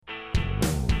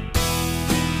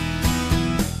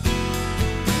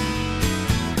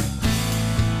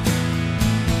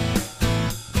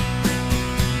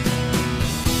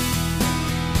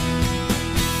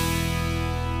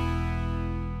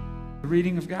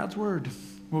reading of God's Word.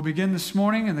 We'll begin this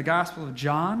morning in the Gospel of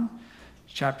John,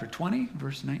 chapter 20,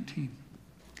 verse 19.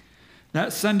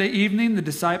 That Sunday evening, the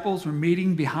disciples were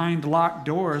meeting behind locked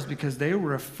doors because they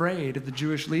were afraid of the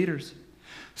Jewish leaders.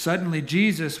 Suddenly,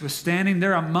 Jesus was standing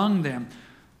there among them.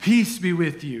 "Peace be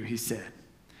with you," he said.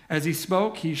 As he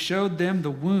spoke, he showed them the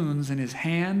wounds in his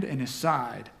hand and his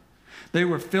side. They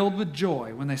were filled with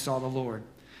joy when they saw the Lord.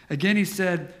 Again he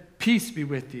said, "Peace be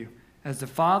with you. As the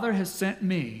Father has sent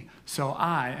me, so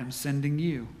I am sending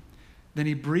you." Then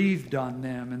he breathed on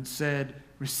them and said,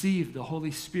 "Receive the Holy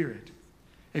Spirit.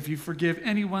 If you forgive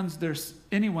anyone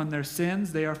their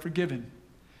sins, they are forgiven.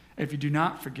 If you do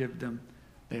not forgive them,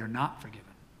 they are not forgiven."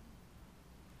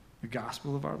 The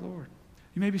gospel of our Lord.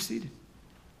 You may be seated.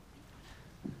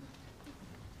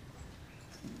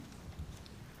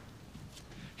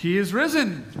 He is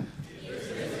risen.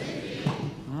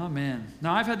 Amen.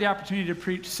 Now, I've had the opportunity to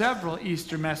preach several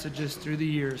Easter messages through the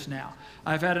years now.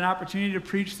 I've had an opportunity to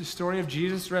preach the story of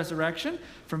Jesus' resurrection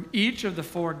from each of the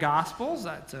four Gospels.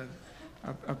 That's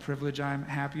a privilege I'm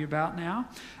happy about now.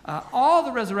 All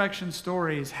the resurrection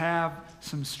stories have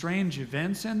some strange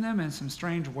events in them and some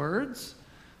strange words.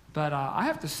 But I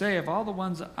have to say, of all the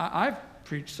ones I've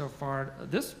preached so far,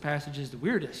 this passage is the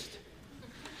weirdest.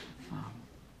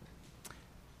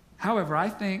 However, I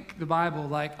think the Bible,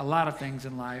 like a lot of things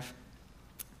in life,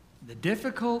 the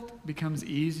difficult becomes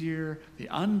easier, the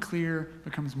unclear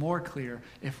becomes more clear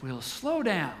if we'll slow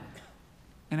down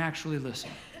and actually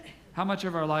listen. How much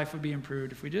of our life would be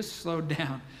improved if we just slowed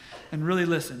down and really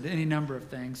listened to any number of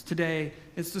things? Today,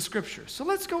 it's the Scriptures. So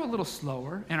let's go a little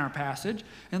slower in our passage,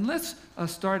 and let's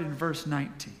start in verse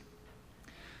 19.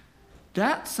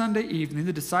 That Sunday evening,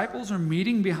 the disciples are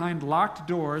meeting behind locked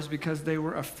doors because they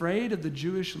were afraid of the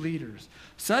Jewish leaders.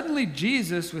 Suddenly,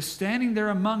 Jesus was standing there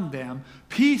among them.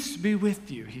 "Peace be with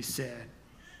you," he said.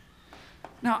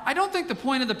 Now, I don't think the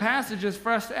point of the passage is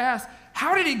for us to ask,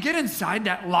 how did he get inside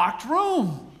that locked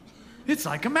room? It's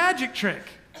like a magic trick.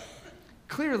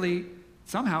 Clearly,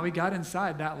 somehow he got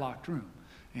inside that locked room.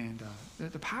 And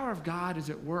the power of God is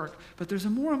at work. But there's a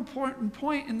more important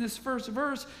point in this first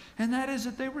verse, and that is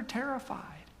that they were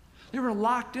terrified. They were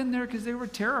locked in there because they were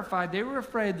terrified. They were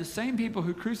afraid the same people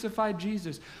who crucified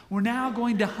Jesus were now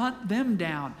going to hunt them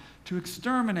down, to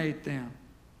exterminate them.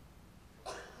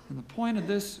 And the point of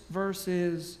this verse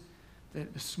is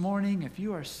that this morning, if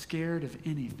you are scared of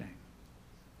anything,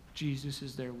 Jesus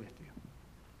is there with you.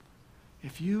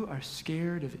 If you are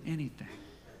scared of anything,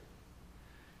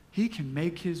 he can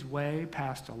make his way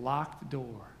past a locked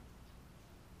door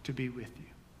to be with you.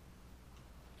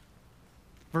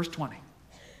 Verse 20.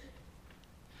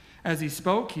 As he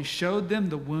spoke, he showed them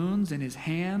the wounds in his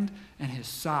hand and his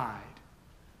side.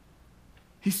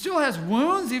 He still has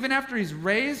wounds even after he's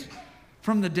raised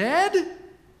from the dead?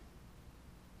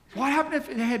 What happened if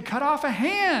they had cut off a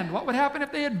hand? What would happen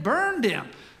if they had burned him?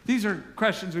 These are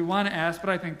questions we want to ask, but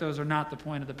I think those are not the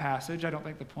point of the passage. I don't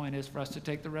think the point is for us to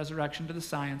take the resurrection to the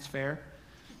science fair.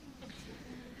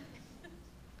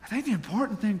 I think the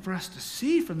important thing for us to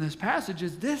see from this passage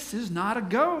is this is not a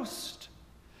ghost.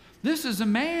 This is a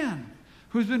man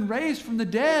who's been raised from the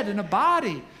dead in a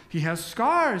body. He has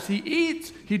scars. He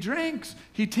eats. He drinks.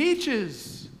 He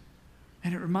teaches.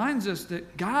 And it reminds us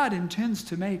that God intends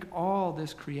to make all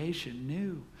this creation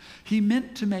new. He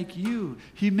meant to make you.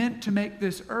 He meant to make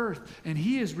this earth. And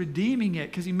he is redeeming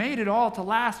it because he made it all to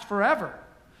last forever.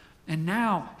 And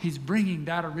now he's bringing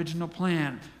that original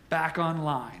plan back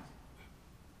online.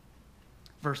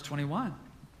 Verse 21.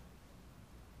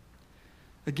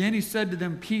 Again he said to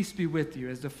them, "Peace be with you.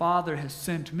 As the Father has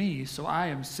sent me, so I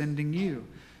am sending you."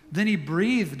 Then he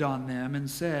breathed on them and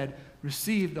said,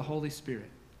 "Receive the Holy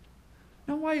Spirit."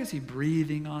 Now, why is he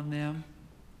breathing on them?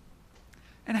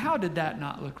 And how did that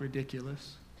not look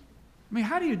ridiculous? I mean,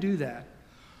 how do you do that?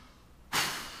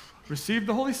 Receive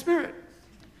the Holy Spirit.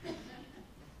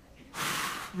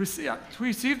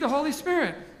 Receive the Holy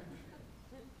Spirit.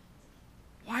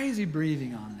 Why is he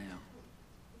breathing on them?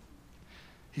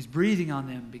 He's breathing on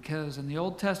them because in the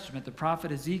Old Testament, the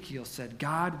prophet Ezekiel said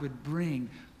God would bring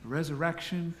the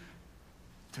resurrection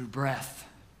through breath.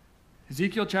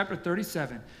 Ezekiel chapter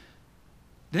 37.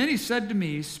 Then he said to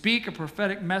me, "Speak a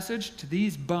prophetic message to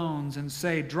these bones and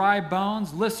say, 'Dry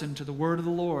bones, listen to the word of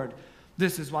the Lord.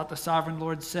 This is what the sovereign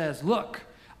Lord says. Look,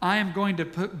 I am going to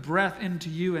put breath into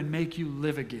you and make you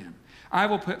live again. I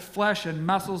will put flesh and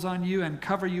muscles on you and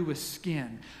cover you with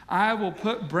skin. I will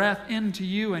put breath into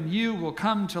you and you will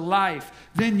come to life.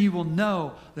 Then you will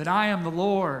know that I am the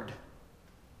Lord."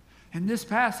 In this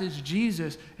passage,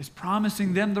 Jesus is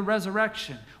promising them the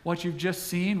resurrection. What you've just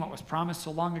seen, what was promised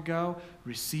so long ago,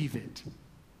 receive it.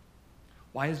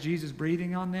 Why is Jesus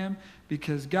breathing on them?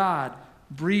 Because God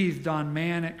breathed on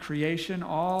man at creation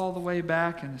all the way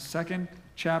back in the second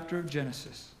chapter of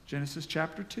Genesis, Genesis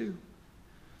chapter 2.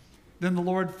 Then the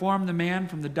Lord formed the man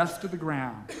from the dust of the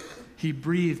ground. He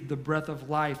breathed the breath of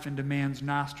life into man's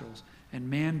nostrils, and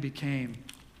man became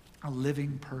a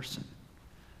living person.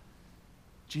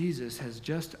 Jesus has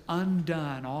just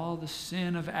undone all the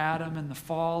sin of Adam and the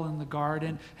fall in the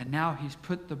garden, and now he's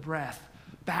put the breath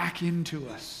back into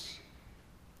us.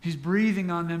 He's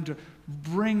breathing on them to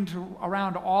bring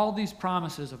around all these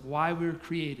promises of why we were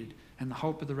created and the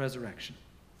hope of the resurrection.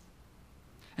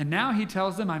 And now he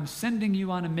tells them, I'm sending you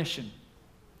on a mission.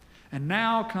 And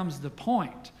now comes the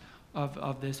point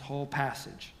of this whole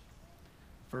passage.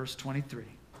 Verse 23.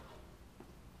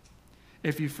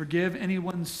 If you forgive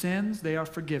anyone's sins, they are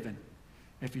forgiven.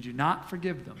 If you do not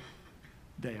forgive them,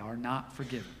 they are not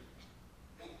forgiven.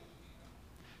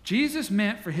 Jesus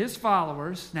meant for his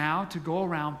followers now to go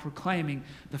around proclaiming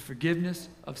the forgiveness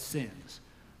of sins.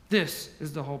 This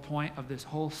is the whole point of this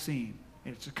whole scene.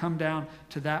 It's to come down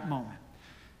to that moment.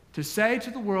 To say to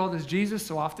the world, as Jesus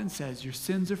so often says, your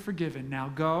sins are forgiven.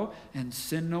 Now go and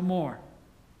sin no more.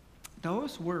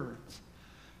 Those words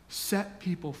set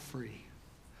people free.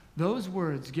 Those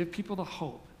words give people the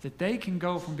hope that they can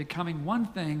go from becoming one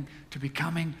thing to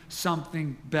becoming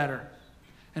something better.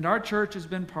 And our church has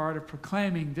been part of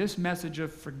proclaiming this message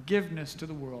of forgiveness to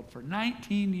the world for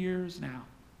 19 years now.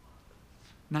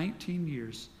 19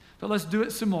 years. But let's do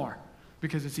it some more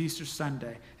because it's Easter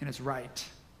Sunday and it's right.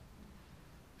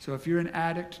 So if you're an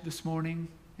addict this morning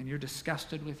and you're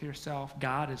disgusted with yourself,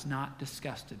 God is not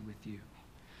disgusted with you.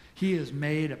 He has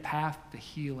made a path to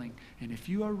healing. And if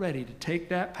you are ready to take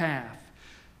that path,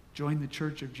 join the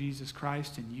Church of Jesus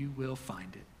Christ and you will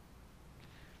find it.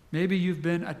 Maybe you've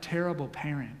been a terrible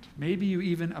parent. Maybe you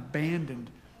even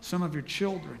abandoned some of your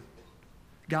children.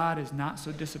 God is not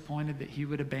so disappointed that he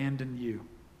would abandon you.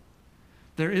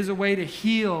 There is a way to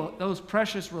heal those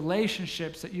precious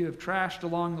relationships that you have trashed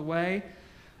along the way.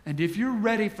 And if you're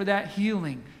ready for that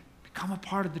healing, become a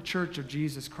part of the Church of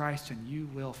Jesus Christ and you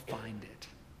will find it.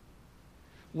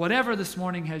 Whatever this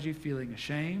morning has you feeling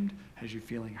ashamed, has you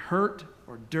feeling hurt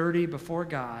or dirty before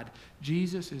God,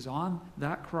 Jesus is on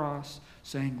that cross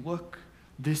saying, look,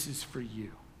 this is for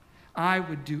you. I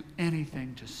would do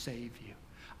anything to save you.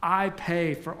 I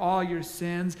pay for all your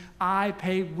sins. I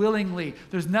pay willingly.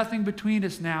 There's nothing between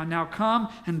us now. Now come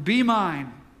and be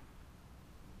mine.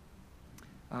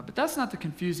 But that's not the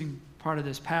confusing part of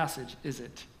this passage, is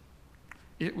it?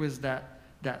 It was that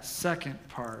second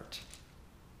part.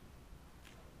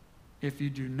 If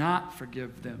you do not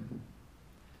forgive them,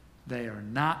 they are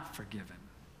not forgiven.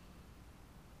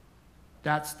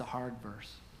 That's the hard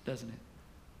verse, doesn't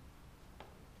it?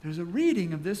 There's a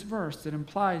reading of this verse that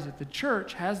implies that the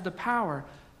church has the power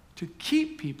to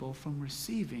keep people from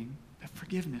receiving the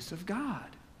forgiveness of God.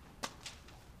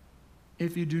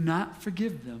 If you do not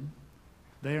forgive them,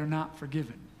 they are not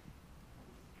forgiven.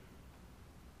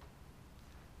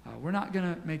 We're not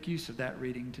going to make use of that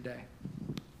reading today.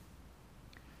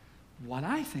 What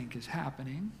I think is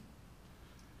happening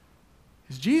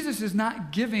is Jesus is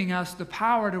not giving us the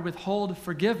power to withhold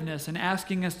forgiveness and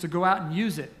asking us to go out and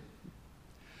use it.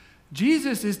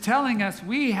 Jesus is telling us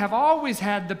we have always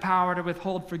had the power to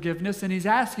withhold forgiveness, and he's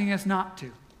asking us not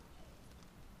to.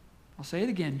 I'll say it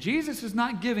again. Jesus is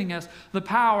not giving us the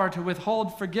power to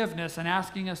withhold forgiveness and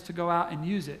asking us to go out and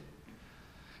use it.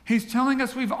 He's telling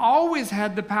us we've always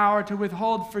had the power to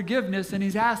withhold forgiveness, and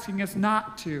he's asking us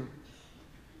not to.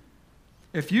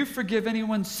 If you forgive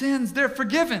anyone's sins, they're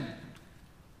forgiven.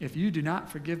 If you do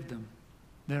not forgive them,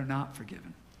 they're not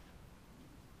forgiven.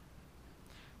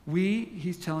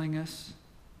 He's telling us,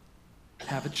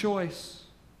 have a choice.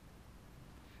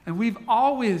 And we've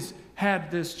always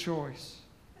had this choice.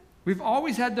 We've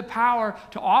always had the power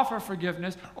to offer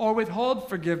forgiveness or withhold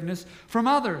forgiveness from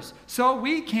others. So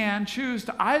we can choose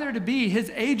to either to be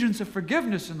his agents of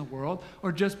forgiveness in the world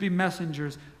or just be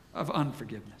messengers of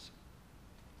unforgiveness.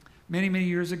 Many, many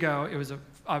years ago, it was a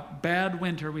bad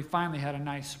winter. We finally had a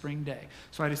nice spring day.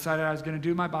 So I decided I was going to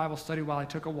do my Bible study while I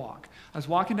took a walk. I was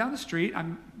walking down the street. I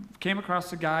came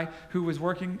across a guy who was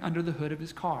working under the hood of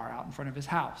his car out in front of his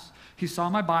house. He saw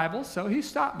my Bible, so he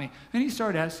stopped me. And he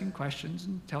started asking questions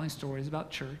and telling stories about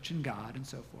church and God and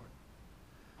so forth.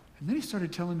 And then he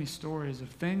started telling me stories of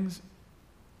things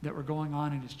that were going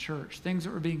on in his church, things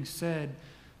that were being said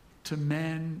to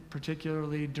men,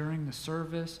 particularly during the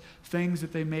service, things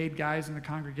that they made guys in the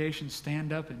congregation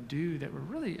stand up and do that were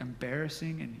really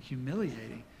embarrassing and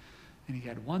humiliating. And he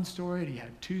had one story, and he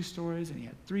had two stories, and he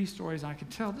had three stories, and I could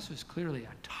tell this was clearly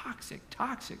a toxic,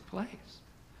 toxic place.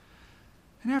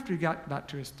 And after he got about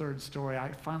to his third story,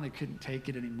 I finally couldn't take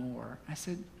it anymore. I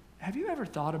said, have you ever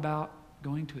thought about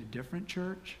going to a different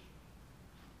church?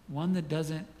 One that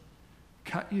doesn't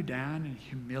cut you down and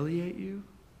humiliate you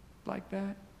like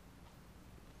that?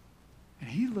 And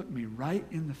he looked me right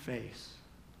in the face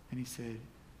and he said,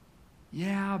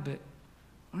 yeah, but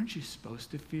aren't you supposed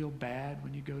to feel bad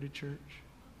when you go to church?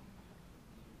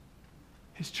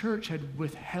 His church had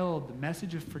withheld the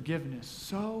message of forgiveness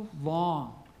so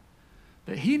long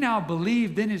that he now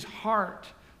believed in his heart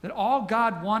that all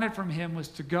God wanted from him was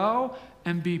to go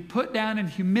and be put down and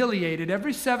humiliated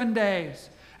every 7 days,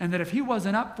 and that if he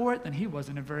wasn't up for it, then he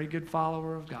wasn't a very good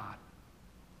follower of God.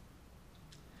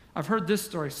 I've heard this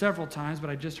story several times,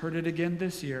 but I just heard it again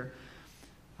this year,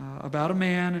 about a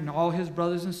man and all his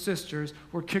brothers and sisters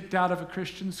were kicked out of a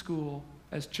Christian school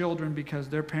as children because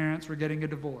their parents were getting a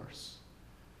divorce.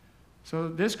 So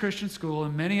this Christian school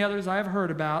and many others I have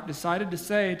heard about decided to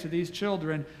say to these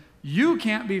children, you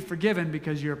can't be forgiven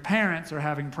because your parents are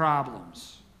having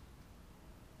problems.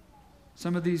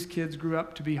 Some of these kids grew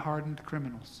up to be hardened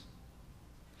criminals.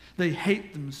 They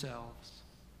hate themselves.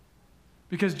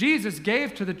 Because Jesus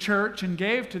gave to the church and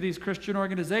gave to these Christian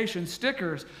organizations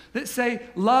stickers that say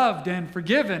loved and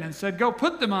forgiven and said go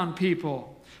put them on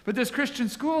people. But this Christian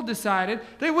school decided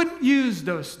they wouldn't use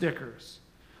those stickers.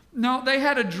 No, they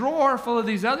had a drawer full of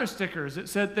these other stickers that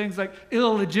said things like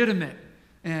illegitimate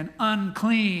and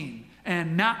unclean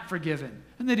and not forgiven.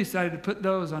 And they decided to put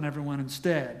those on everyone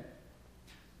instead.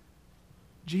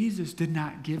 Jesus did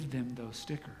not give them those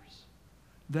stickers.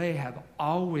 They have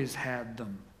always had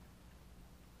them.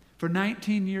 For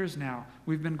 19 years now,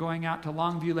 we've been going out to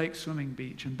Longview Lake Swimming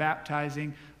Beach and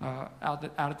baptizing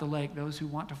out at the lake those who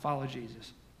want to follow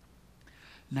Jesus.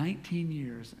 19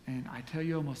 years, and I tell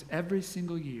you almost every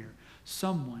single year,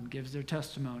 someone gives their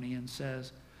testimony and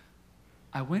says,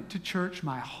 I went to church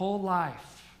my whole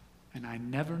life, and I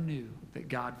never knew that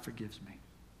God forgives me.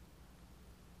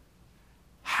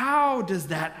 How does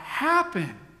that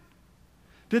happen?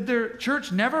 Did their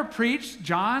church never preach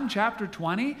John chapter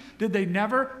 20? Did they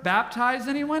never baptize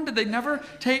anyone? Did they never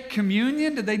take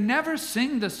communion? Did they never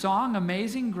sing the song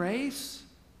Amazing Grace?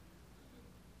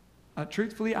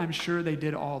 Truthfully, I'm sure they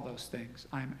did all those things.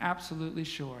 I'm absolutely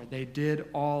sure they did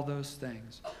all those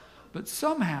things. But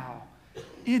somehow,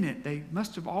 in it, they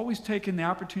must have always taken the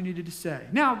opportunity to say,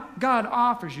 now, God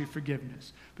offers you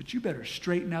forgiveness, but you better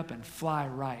straighten up and fly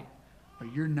right, or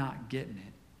you're not getting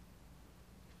it.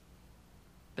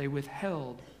 They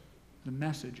withheld the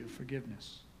message of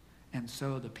forgiveness, and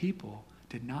so the people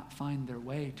did not find their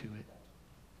way to it.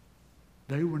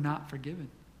 They were not forgiven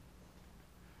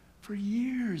for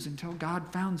years until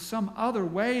God found some other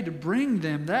way to bring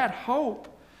them that hope.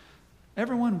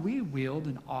 Everyone, we wield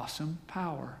an awesome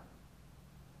power.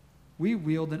 We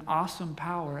wield an awesome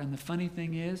power, and the funny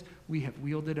thing is, we have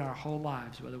wielded our whole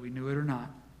lives, whether we knew it or not.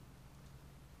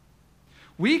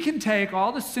 We can take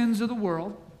all the sins of the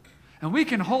world, and we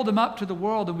can hold them up to the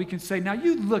world, and we can say, now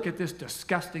you look at this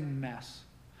disgusting mess.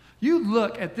 You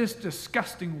look at this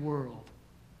disgusting world.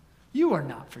 You are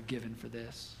not forgiven for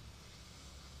this.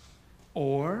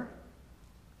 Or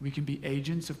we can be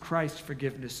agents of Christ's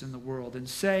forgiveness in the world and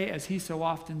say, as he so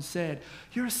often said,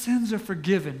 your sins are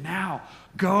forgiven. Now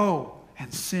go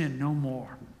and sin no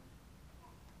more.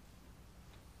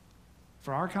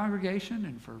 For our congregation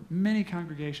and for many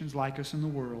congregations like us in the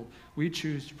world, we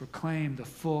choose to proclaim the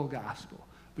full gospel,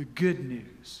 the good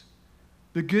news.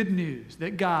 The good news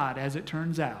that God, as it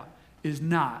turns out, is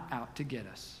not out to get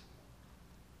us.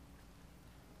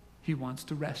 He wants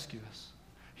to rescue us.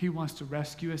 He wants to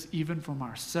rescue us even from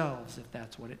ourselves, if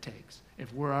that's what it takes.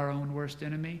 If we're our own worst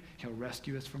enemy, he'll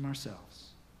rescue us from ourselves.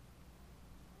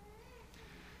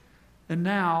 And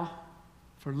now,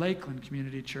 for Lakeland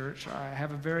Community Church, I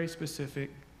have a very specific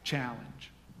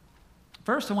challenge.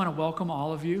 First, I want to welcome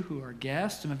all of you who are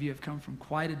guests. Some of you have come from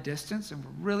quite a distance, and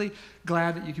we're really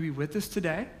glad that you can be with us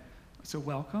today. So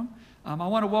welcome. I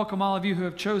want to welcome all of you who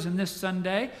have chosen this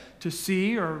Sunday to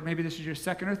see, or maybe this is your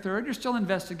second or third. You're still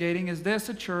investigating, is this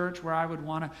a church where I would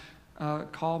want to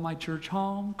call my church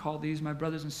home, call these my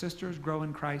brothers and sisters, grow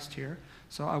in Christ here.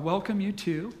 So I welcome you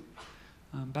too.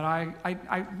 But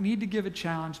I need to give a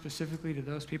challenge specifically to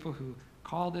those people who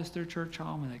call this their church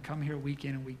home and they come here week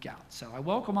in and week out. So I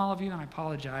welcome all of you, and I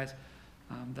apologize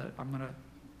that I'm going to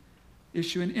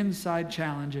issue an inside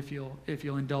challenge if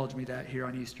you'll indulge me that here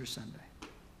on Easter Sunday.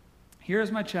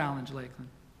 Here's my challenge, Lakeland.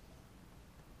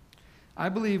 I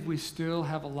believe we still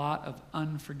have a lot of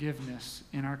unforgiveness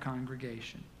in our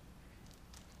congregation.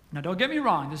 Now, don't get me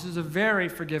wrong. This is a very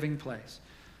forgiving place.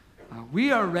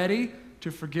 We are ready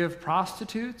to forgive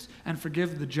prostitutes and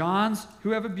forgive the Johns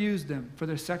who have abused them for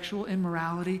their sexual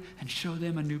immorality and show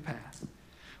them a new path.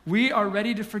 We are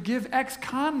ready to forgive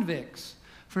ex-convicts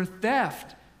for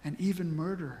theft and even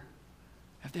murder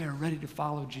if they are ready to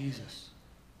follow Jesus.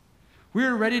 We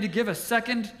are ready to give a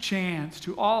second chance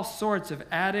to all sorts of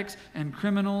addicts and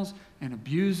criminals and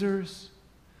abusers.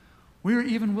 We are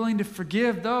even willing to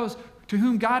forgive those to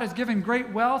whom God has given great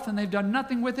wealth and they've done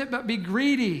nothing with it but be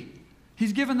greedy.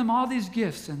 He's given them all these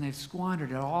gifts and they've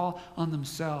squandered it all on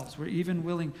themselves. We're even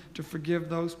willing to forgive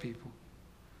those people.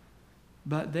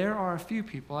 But there are a few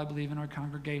people, I believe, in our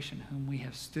congregation whom we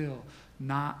have still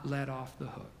not let off the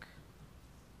hook.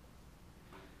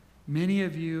 Many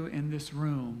of you in this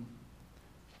room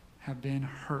have been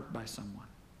hurt by someone.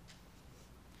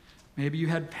 Maybe you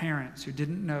had parents who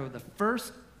didn't know the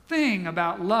first thing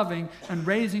about loving and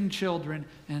raising children,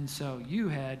 and so you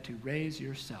had to raise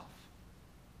yourself.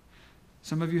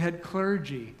 Some of you had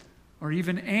clergy, or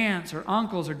even aunts or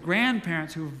uncles or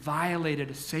grandparents who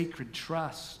violated a sacred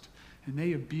trust, and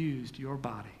they abused your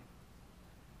body.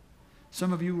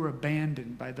 Some of you were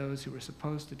abandoned by those who were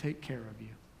supposed to take care of you.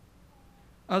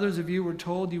 Others of you were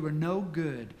told you were no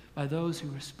good by those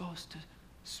who were supposed to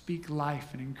speak life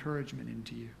and encouragement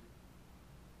into you.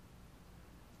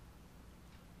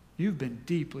 You've been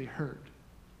deeply hurt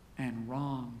and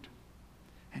wronged,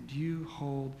 and you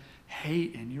hold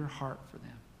hate in your heart for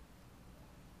them.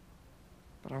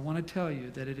 But I want to tell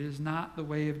you that it is not the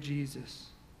way of Jesus,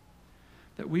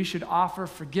 that we should offer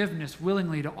forgiveness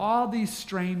willingly to all these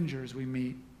strangers we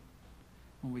meet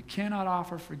when we cannot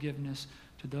offer forgiveness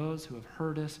to those who have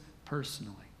hurt us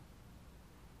personally.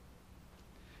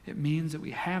 It means that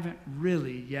we haven't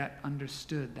really yet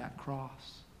understood that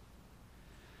cross.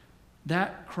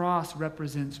 That cross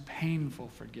represents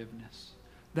painful forgiveness.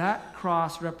 That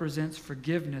cross represents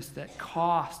forgiveness that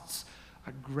costs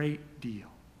a great deal.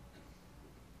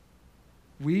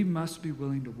 We must be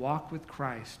willing to walk with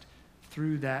Christ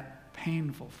through that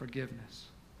painful forgiveness.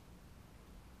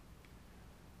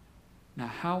 Now,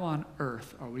 how on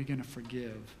earth are we going to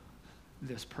forgive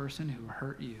this person who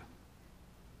hurt you?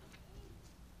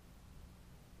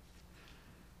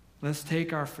 Let's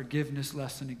take our forgiveness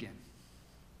lesson again.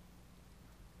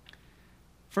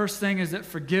 First thing is that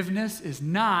forgiveness is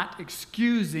not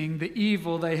excusing the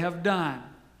evil they have done.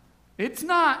 It's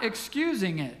not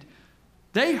excusing it.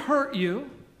 They hurt you.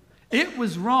 It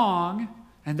was wrong.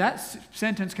 And that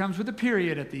sentence comes with a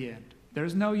period at the end.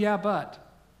 There's no yeah, but.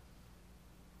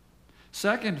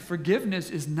 Second, forgiveness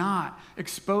is not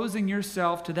exposing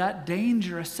yourself to that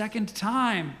danger a second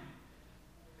time.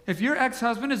 If your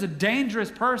ex-husband is a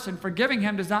dangerous person, forgiving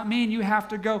him does not mean you have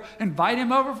to go invite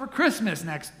him over for Christmas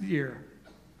next year.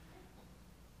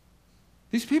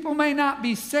 These people may not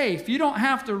be safe. You don't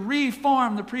have to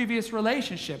reform the previous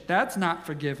relationship. That's not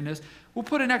forgiveness. We'll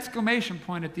put an exclamation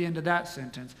point at the end of that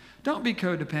sentence. Don't be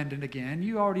codependent again.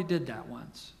 You already did that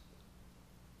once.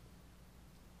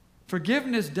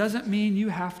 Forgiveness doesn't mean you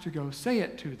have to go say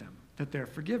it to them that they're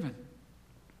forgiven.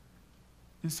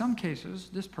 In some cases,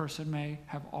 this person may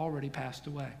have already passed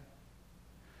away.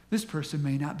 This person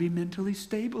may not be mentally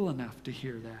stable enough to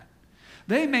hear that.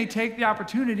 They may take the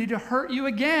opportunity to hurt you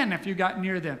again if you got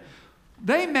near them.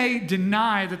 They may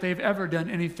deny that they've ever done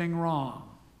anything wrong,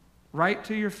 right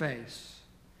to your face.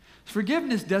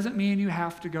 Forgiveness doesn't mean you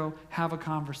have to go have a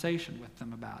conversation with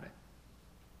them about it.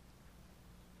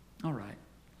 All right.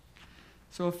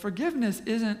 So if forgiveness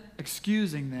isn't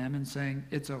excusing them and saying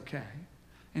it's okay,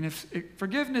 and if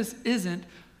forgiveness isn't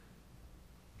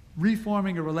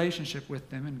reforming a relationship with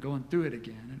them and going through it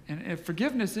again, and if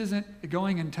forgiveness isn't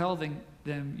going and telling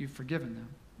them you've forgiven them,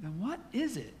 then what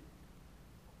is it?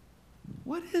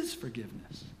 What is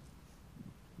forgiveness?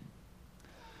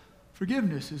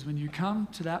 Forgiveness is when you come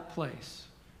to that place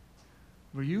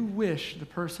where you wish the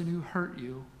person who hurt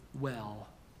you well,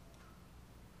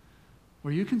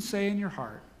 where you can say in your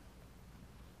heart,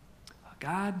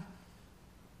 God,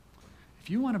 if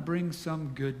you want to bring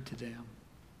some good to them,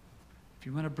 if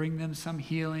you want to bring them some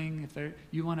healing, if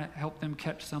you want to help them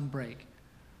catch some break,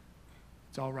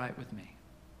 it's all right with me.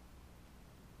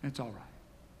 It's all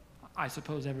right. I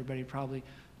suppose everybody probably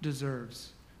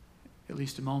deserves at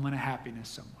least a moment of happiness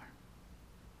somewhere.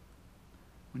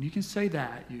 When you can say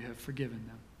that, you have forgiven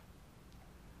them.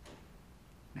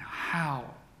 Now, how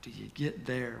do you get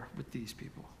there with these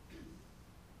people?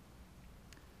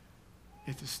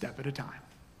 It's a step at a time.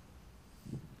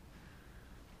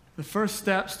 The first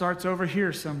step starts over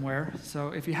here somewhere. So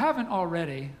if you haven't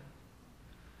already,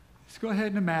 let's go ahead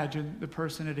and imagine the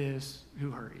person it is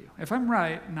who hurt you. If I'm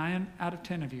right, 9 out of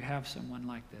 10 of you have someone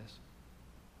like this.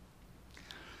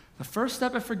 The first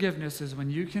step of forgiveness is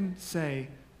when you can say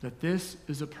that this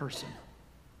is a person.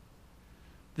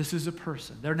 This is a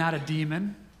person. They're not a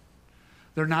demon.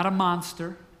 They're not a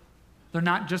monster. They're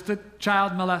not just a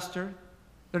child molester.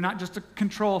 They're not just a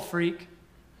control freak.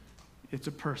 It's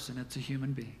a person. It's a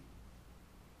human being.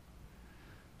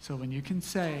 So when you can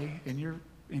say in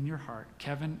your heart,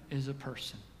 Kevin is a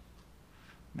person.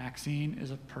 Maxine is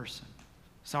a person.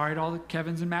 Sorry to all the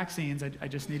Kevins and Maxines. I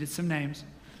just needed some names.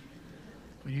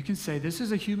 When you can say, this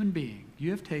is a human being,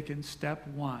 you have taken step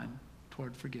one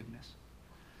toward forgiveness.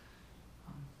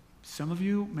 Some of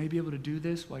you may be able to do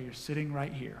this while you're sitting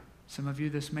right here. Some of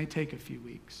you, this may take a few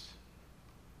weeks.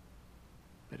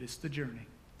 But it's the journey.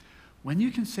 When you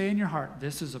can say in your heart,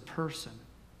 this is a person,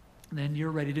 then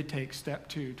you're ready to take step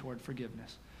two toward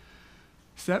forgiveness.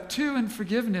 Step two in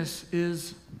forgiveness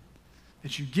is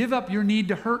that you give up your need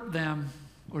to hurt them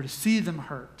or to see them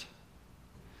hurt.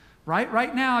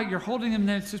 Right now, you're holding them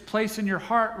in this place in your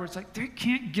heart where it's like, they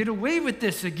can't get away with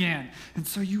this again. And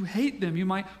so you hate them. You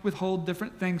might withhold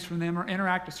different things from them or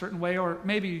interact a certain way, or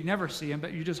maybe you never see them,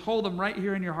 but you just hold them right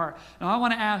here in your heart. Now, I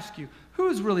want to ask you,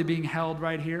 who's really being held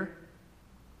right here?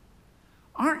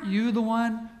 Aren't you the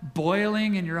one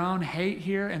boiling in your own hate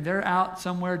here, and they're out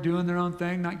somewhere doing their own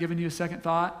thing, not giving you a second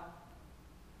thought?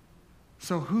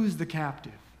 So who's the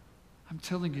captive? I'm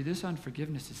telling you, this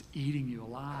unforgiveness is eating you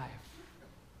alive.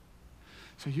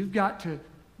 So you've got to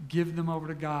give them over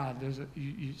to God.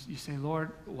 You say,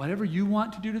 Lord, whatever you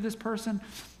want to do to this person,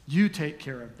 you take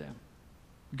care of them.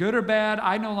 Good or bad,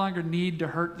 I no longer need to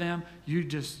hurt them.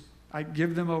 I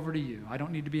give them over to you. I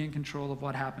don't need to be in control of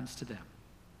what happens to them.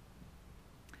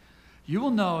 You will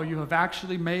know you have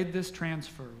actually made this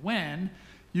transfer when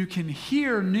you can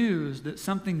hear news that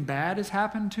something bad has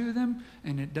happened to them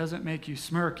and it doesn't make you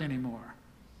smirk anymore.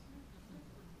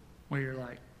 Where you're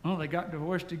like, oh, they got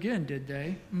divorced again, did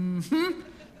they? Mm-hmm.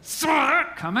 Saw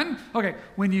that coming. Okay,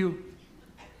 when you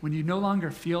no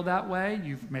longer feel that way,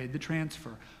 you've made the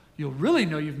transfer. You'll really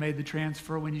know you've made the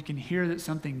transfer when you can hear that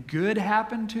something good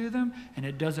happened to them and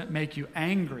it doesn't make you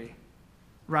angry,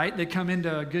 right? They come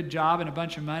into a good job and a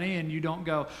bunch of money and you don't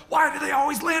go, why do they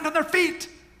always land on their feet?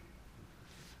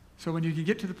 So when you can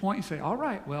get to the point, you say, all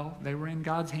right, well, they were in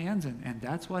God's hands and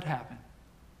that's what happened.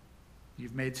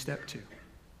 You've made step two.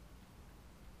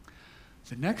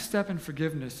 The next step in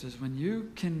forgiveness is when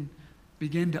you can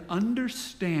begin to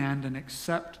understand and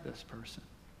accept this person.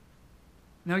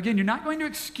 Now, again, you're not going to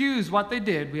excuse what they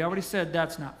did. We already said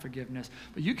that's not forgiveness.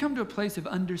 But you come to a place of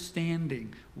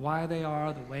understanding why they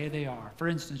are the way they are. For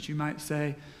instance, you might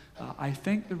say, I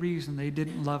think the reason they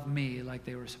didn't love me like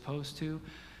they were supposed to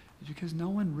is because no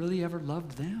one really ever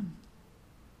loved them.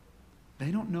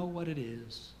 They don't know what it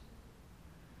is.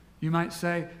 You might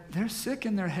say, they're sick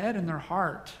in their head and their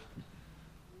heart.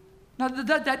 Now,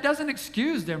 that doesn't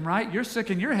excuse them, right? You're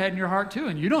sick in your head and your heart too,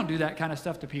 and you don't do that kind of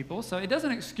stuff to people, so it doesn't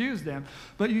excuse them.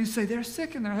 But you say they're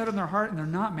sick in their head and their heart, and they're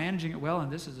not managing it well,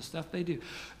 and this is the stuff they do.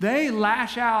 They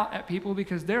lash out at people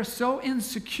because they're so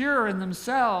insecure in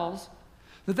themselves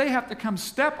that they have to come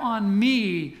step on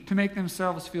me to make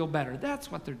themselves feel better.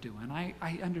 That's what they're doing.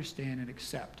 I understand and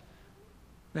accept.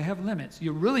 They have limits.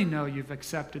 You really know you've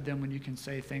accepted them when you can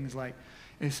say things like,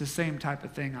 it's the same type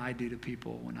of thing I do to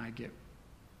people when I get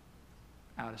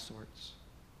out of sorts.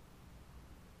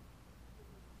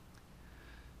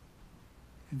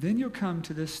 And then you'll come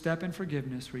to this step in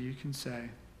forgiveness where you can say,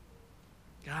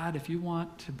 God, if you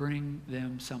want to bring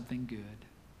them something good,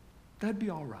 that'd be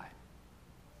all right.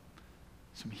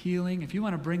 Some healing. If you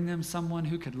want to bring them someone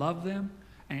who could love them,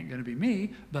 ain't going to be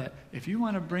me, but if you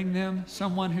want to bring them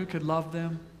someone who could love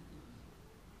them,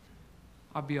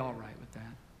 I'll be all right with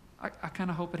that. I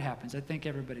kind of hope it happens. I think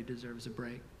everybody deserves a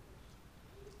break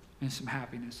and some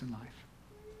happiness in life.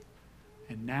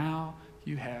 And now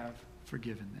you have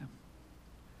forgiven them.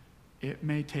 It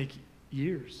may take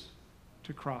years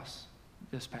to cross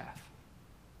this path.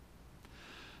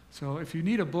 So if you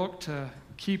need a book to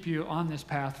keep you on this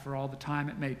path for all the time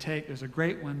it may take, there's a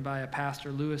great one by a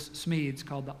pastor, Lewis Smedes,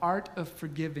 called The Art of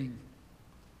Forgiving.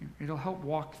 It'll help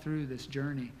walk through this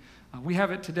journey. We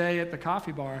have it today at the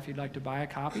coffee bar if you'd like to buy a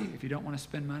copy. If you don't want to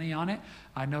spend money on it,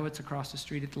 I know it's across the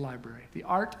street at the library. The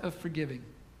Art of Forgiving.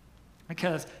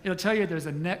 Because it'll tell you there's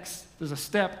a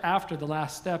step after the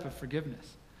last step of forgiveness.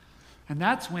 And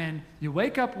that's when you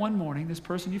wake up one morning, this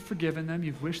person, you've forgiven them,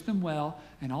 you've wished them well,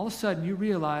 and all of a sudden you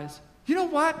realize, you know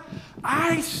what?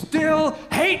 I still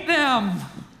hate them.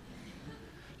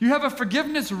 You have a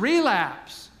forgiveness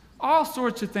relapse. All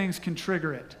sorts of things can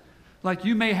trigger it. Like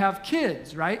you may have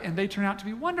kids, right? And they turn out to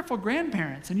be wonderful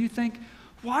grandparents. And you think,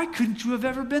 why couldn't you have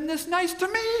ever been this nice to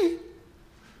me?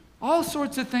 All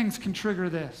sorts of things can trigger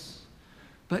this.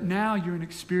 but now you're an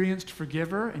experienced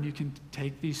forgiver and you can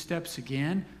take these steps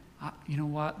again. You know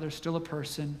what? They're still a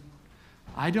person.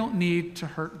 I don't need to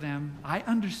hurt them. I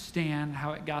understand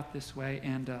how it got this way,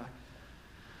 and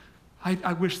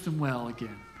I wish them well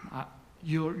again.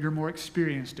 You're more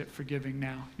experienced at forgiving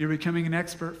now. You're becoming an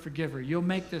expert forgiver. You'll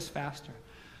make this faster.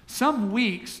 Some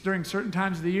weeks during certain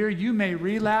times of the year, you may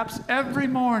relapse every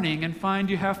morning and find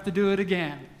you have to do it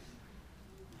again.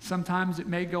 Sometimes it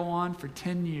may go on for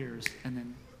 10 years, and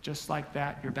then just like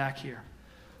that, you're back here.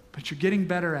 But you're getting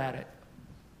better at it.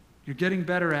 You're getting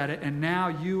better at it, and now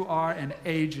you are an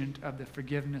agent of the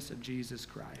forgiveness of Jesus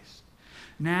Christ.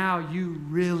 Now you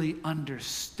really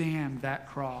understand that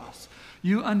cross.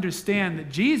 You understand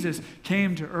that Jesus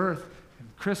came to earth in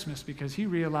Christmas because he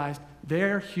realized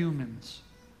they're humans.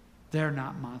 They're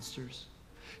not monsters.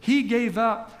 He gave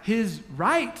up his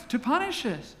right to punish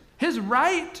us. His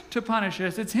right to punish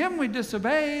us. It's him we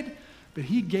disobeyed, but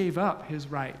he gave up his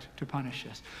right to punish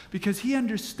us because he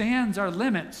understands our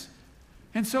limits.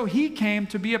 And so he came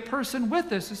to be a person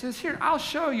with us. He says, here, I'll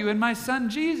show you in my son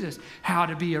Jesus how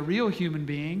to be a real human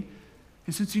being.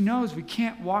 And since he knows we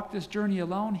can't walk this journey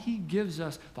alone, he gives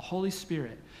us the Holy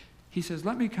Spirit. He says,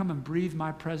 let me come and breathe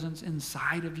my presence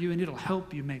inside of you, and it'll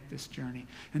help you make this journey.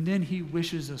 And then he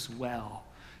wishes us well.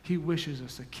 He wishes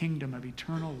us a kingdom of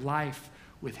eternal life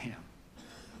with him.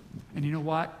 And you know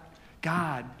what?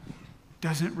 God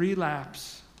doesn't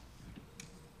relapse.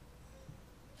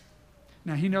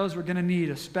 Now, he knows we're going to need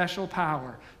a special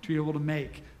power to be able to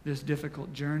make this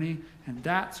difficult journey. And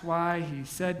that's why he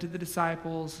said to the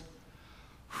disciples,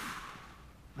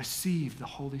 receive the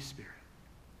Holy Spirit.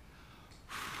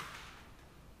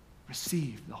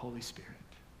 Receive the Holy Spirit.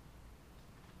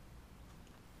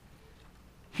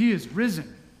 He is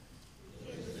risen.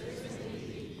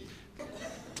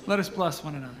 Let us bless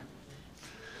one another.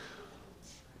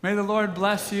 May the Lord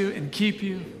bless you and keep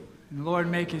you. And the Lord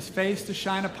make his face to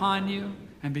shine upon you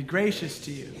and be gracious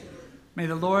to you. May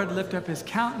the Lord lift up his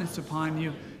countenance upon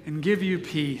you and give you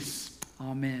peace.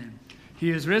 Amen.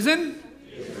 He is risen.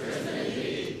 He is risen.